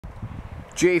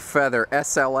J Feather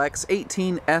SLX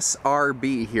 18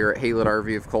 SRB here at Haylett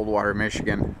RV of Coldwater,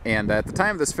 Michigan. And at the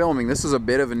time of this filming, this is a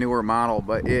bit of a newer model,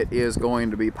 but it is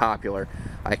going to be popular.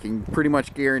 I can pretty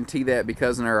much guarantee that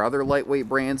because in our other lightweight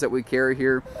brands that we carry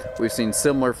here, we've seen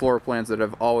similar floor plans that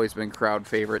have always been crowd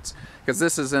favorites. Because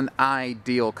this is an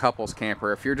ideal couples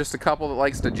camper. If you're just a couple that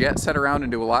likes to jet set around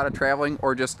and do a lot of traveling,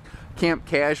 or just camp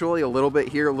casually, a little bit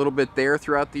here, a little bit there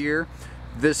throughout the year,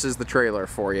 this is the trailer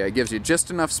for you. It gives you just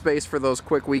enough space for those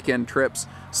quick weekend trips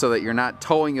so that you're not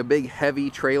towing a big heavy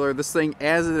trailer. This thing,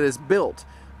 as it is built,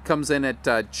 comes in at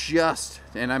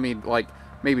and I mean like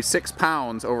maybe 6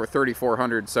 pounds over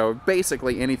 3,400, so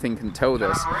basically anything can tow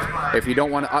this. If you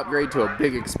don't want to upgrade to a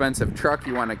big expensive truck,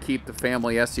 you want to keep the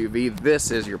family SUV,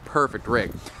 this is your perfect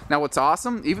rig. Now what's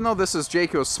awesome, even though this is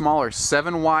Jayco's smaller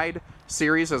 7 wide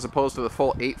series as opposed to the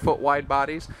full 8-foot wide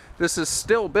bodies, this is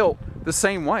still built the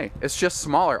same way. It's just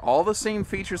smaller. All the same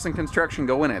features and construction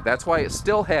go in it. That's why it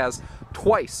still has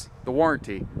twice the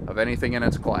warranty of anything in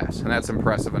its class, and that's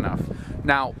impressive enough.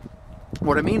 Now,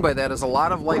 what I mean by that is a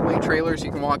lot of lightweight trailers,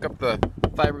 you can walk up the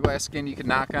fiberglass skin, you can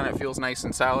knock on it, it feels nice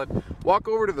and solid. Walk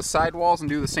over to the sidewalls and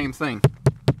do the same thing.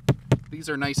 These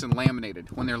are nice and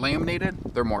laminated. When they're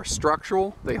laminated, they're more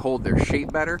structural, they hold their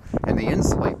shape better, and they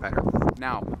insulate better.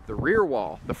 Now, the rear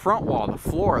wall, the front wall, the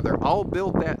floor, they're all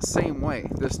built that same way.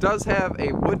 This does have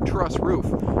a wood truss roof,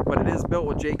 but it is built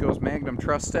with Jayco's Magnum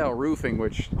truss style roofing,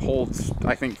 which holds,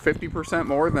 I think, 50%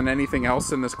 more than anything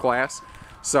else in this class.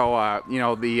 So, you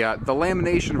know, the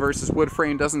lamination versus wood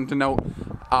frame doesn't denote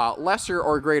lesser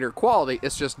or greater quality,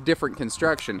 it's just different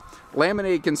construction.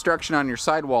 Laminated construction on your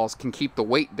sidewalls can keep the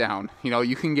weight down. You know,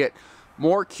 you can get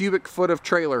more cubic foot of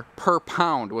trailer per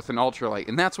pound with an Ultralite,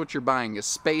 and that's what you're buying, is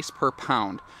space per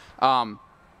pound.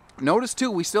 Notice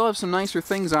too, we still have some nicer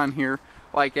things on here,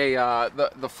 like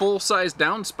the full-size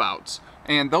downspouts,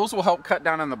 and those will help cut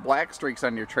down on the black streaks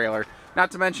on your trailer.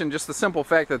 Not to mention just the simple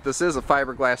fact that this is a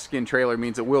fiberglass skin trailer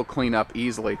means it will clean up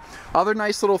easily. Other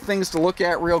nice little things to look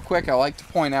at real quick, I like to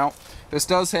point out, this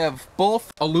does have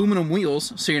both aluminum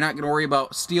wheels, so you're not going to worry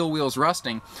about steel wheels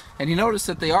rusting. And you notice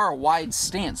that they are a wide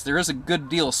stance. There is a good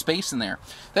deal of space in there.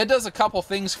 That does a couple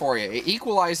things for you. It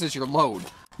equalizes your load,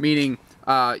 meaning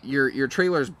your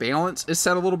trailer's balance is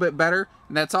set a little bit better,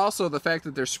 and that's also the fact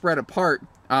that they're spread apart.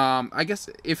 I guess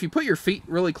if you put your feet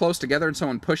really close together and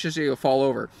someone pushes you, you'll fall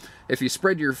over. If you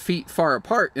spread your feet far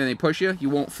apart and they push you, you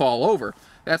won't fall over.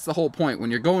 That's the whole point.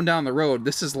 When you're going down the road,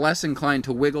 this is less inclined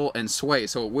to wiggle and sway,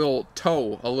 so it will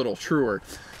tow a little truer.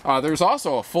 There's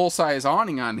also a full-size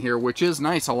awning on here, which is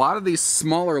nice. A lot of these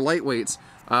smaller lightweights,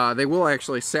 they will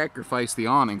actually sacrifice the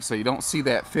awning, so you don't see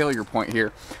that failure point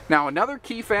here. Now, another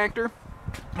key factor,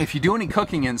 if you do any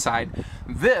cooking inside,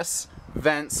 this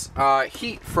vents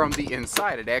heat from the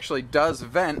inside. It actually does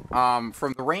vent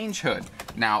from the range hood.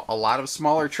 Now, a lot of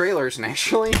smaller trailers, and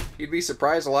actually, you'd be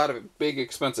surprised, a lot of big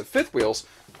expensive fifth wheels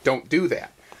don't do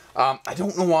that. I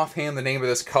don't know offhand the name of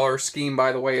this color scheme,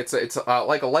 by the way. It's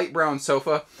like a light brown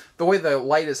sofa. The way the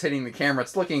light is hitting the camera,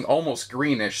 it's looking almost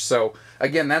greenish. So,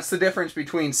 again, that's the difference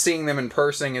between seeing them in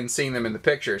person and seeing them in the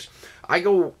pictures. I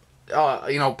go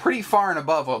you know, pretty far and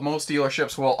above what most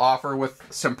dealerships will offer with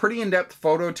some pretty in-depth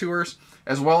photo tours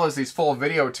as well as these full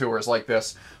video tours like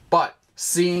this. But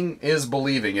seeing is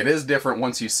believing. It is different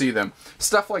once you see them.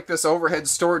 Stuff like this overhead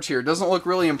storage here doesn't look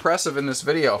really impressive in this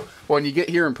video. When you get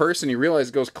here in person, you realize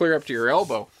it goes clear up to your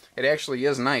elbow. It actually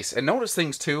is nice. And notice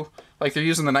things too, like they're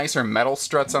using the nicer metal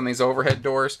struts on these overhead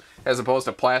doors as opposed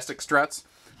to plastic struts.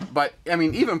 But, I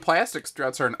mean, even plastic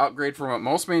struts are an upgrade from what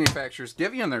most manufacturers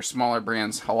give you in their smaller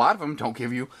brands. A lot of them don't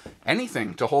give you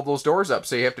anything to hold those doors up,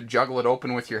 so you have to juggle it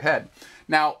open with your head.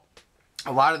 Now,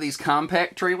 a lot of these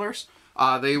compact trailers,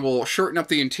 they will shorten up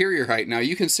the interior height. Now,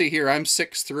 you can see here, I'm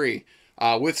 6'3",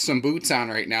 with some boots on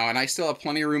right now, and I still have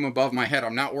plenty of room above my head.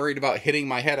 I'm not worried about hitting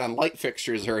my head on light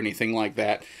fixtures or anything like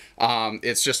that.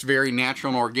 It's just very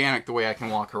natural and organic the way I can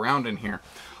walk around in here.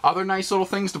 Other nice little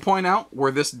things to point out where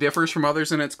this differs from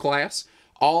others in its class,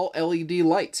 all LED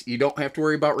lights. You don't have to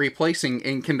worry about replacing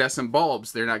incandescent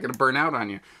bulbs. They're not going to burn out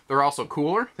on you. They're also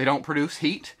cooler. They don't produce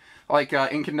heat like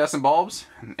incandescent bulbs,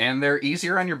 and they're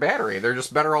easier on your battery. They're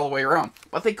just better all the way around.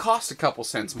 But they cost a couple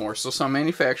cents more, so some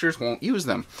manufacturers won't use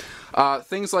them.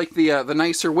 Things like the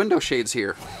nicer window shades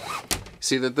here.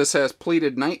 See that this has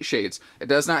pleated night shades. It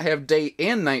does not have day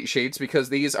and night shades because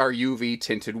these are UV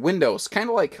tinted windows. Kind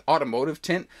of like automotive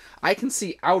tint. I can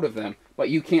see out of them, but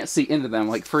you can't see into them.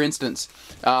 Like for instance,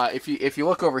 if you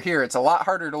look over here, it's a lot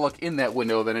harder to look in that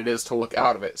window than it is to look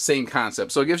out of it. Same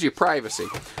concept. So it gives you privacy.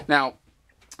 Now,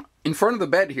 in front of the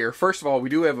bed here, first of all, we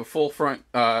do have a full front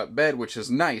bed, which is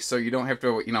nice. So you don't have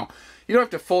to, you don't have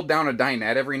to fold down a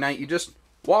dinette every night. You just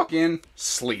walk in,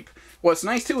 sleep. What's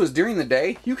nice too is during the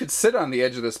day, you could sit on the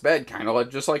edge of this bed, kind of like,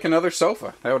 just like another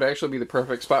sofa. That would actually be the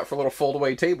perfect spot for a little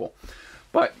fold-away table.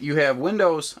 But you have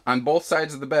windows on both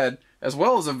sides of the bed, as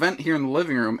well as a vent here in the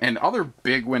living room, and other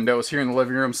big windows here in the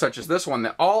living room, such as this one,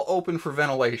 that all open for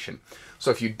ventilation.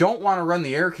 So if you don't want to run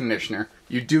the air conditioner,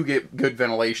 you do get good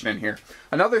ventilation in here.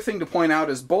 Another thing to point out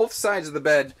is both sides of the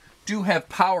bed do have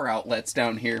power outlets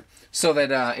down here, so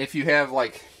that if you have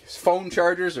like phone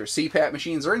chargers or CPAP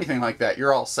machines or anything like that,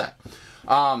 you're all set.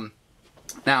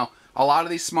 Now, a lot of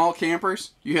these small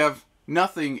campers, you have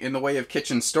nothing in the way of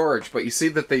kitchen storage, but you see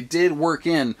that they did work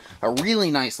in a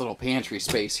really nice little pantry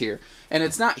space here. And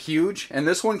it's not huge, and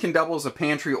this one can double as a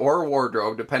pantry or a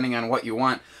wardrobe depending on what you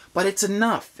want, but it's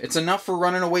enough. It's enough for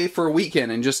running away for a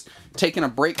weekend and just taking a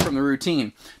break from the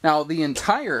routine. Now, the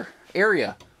entire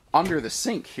area under the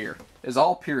sink here is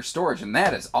all pure storage, and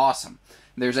that is awesome.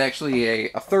 There's actually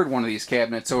a third one of these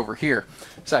cabinets over here.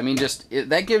 So, I mean,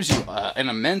 that gives you an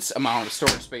immense amount of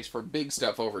storage space for big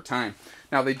stuff over time.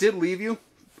 Now, they did leave you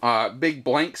big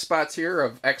blank spots here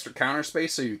of extra counter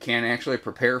space so you can actually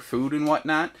prepare food and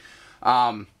whatnot.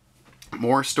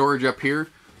 More storage up here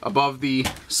above the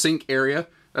sink area.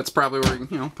 That's probably where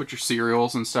you know, put your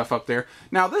cereals and stuff up there.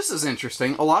 Now, this is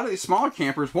interesting. A lot of these smaller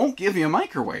campers won't give you a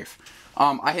microwave.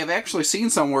 I have actually seen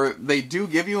some where they do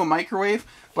give you a microwave,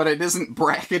 but it isn't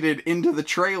bracketed into the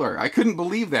trailer. I couldn't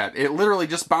believe that. It literally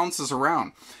just bounces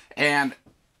around. And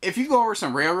if you go over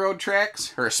some railroad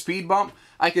tracks or a speed bump,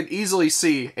 I could easily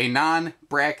see a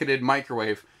non-bracketed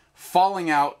microwave falling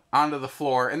out onto the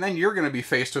floor, and then you're going to be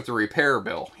faced with a repair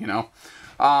bill, you know.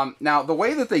 Now, the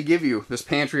way that they give you this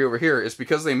pantry over here is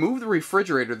because they moved the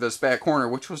refrigerator to this back corner,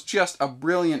 which was just a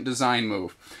brilliant design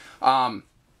move.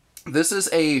 This is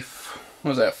a,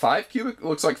 what is that, 5 cubic?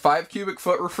 Looks like 5 cubic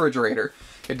foot refrigerator.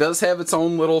 It does have its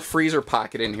own little freezer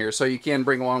pocket in here, so you can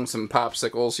bring along some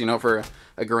popsicles, you know, for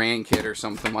a grandkid or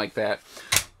something like that.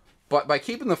 But by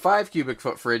keeping the 5 cubic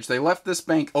foot fridge, they left this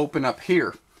bank open up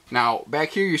here. Now, back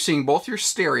here you're seeing both your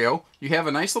stereo. You have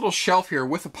a nice little shelf here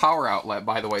with a power outlet,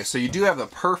 by the way, so you do have the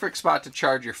perfect spot to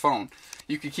charge your phone.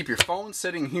 You could keep your phone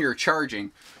sitting here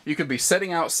charging. You could be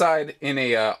sitting outside in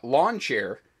a lawn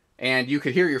chair, and you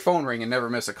could hear your phone ring and never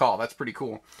miss a call. That's pretty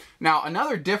cool. Now,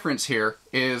 another difference here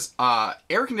is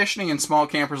air conditioning in small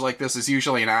campers like this is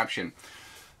usually an option.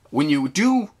 When you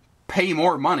do pay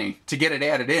more money to get it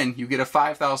added in, you get a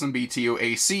 5,000 BTU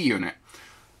AC unit.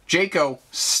 Jayco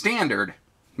standard,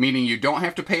 meaning you don't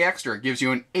have to pay extra, gives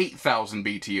you an 8,000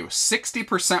 BTU,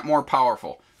 60% more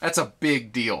powerful. That's a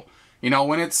big deal. You know,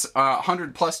 when it's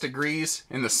 100 plus degrees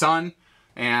in the sun,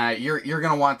 and you're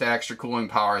going to want that extra cooling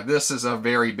power. This is a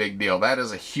very big deal. That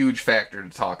is a huge factor to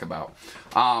talk about.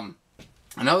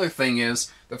 Another thing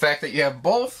is the fact that you have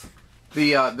both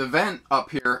the vent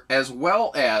up here as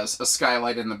well as a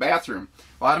skylight in the bathroom.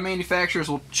 A lot of manufacturers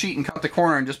will cheat and cut the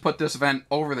corner and just put this vent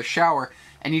over the shower,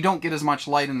 and you don't get as much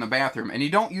light in the bathroom. And you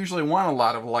don't usually want a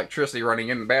lot of electricity running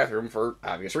in the bathroom for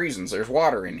obvious reasons. There's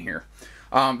water in here.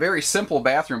 Very simple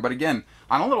bathroom, but again,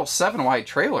 on a little 7-wide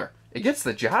trailer, it gets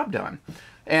the job done.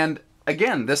 And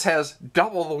again, this has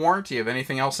double the warranty of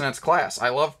anything else in its class. I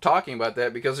love talking about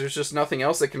that because there's just nothing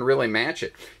else that can really match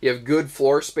it. You have good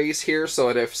floor space here so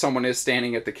that if someone is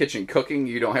standing at the kitchen cooking,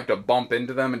 you don't have to bump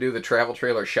into them and do the travel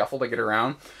trailer shuffle to get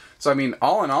around. So I mean,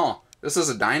 all in all, this is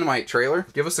a dynamite trailer.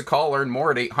 Give us a call, learn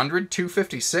more at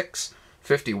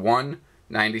 800-256-5196.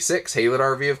 Haylett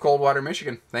RV of Coldwater,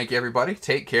 Michigan. Thank you, everybody.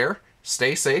 Take care.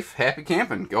 Stay safe. Happy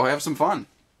camping. Go have some fun.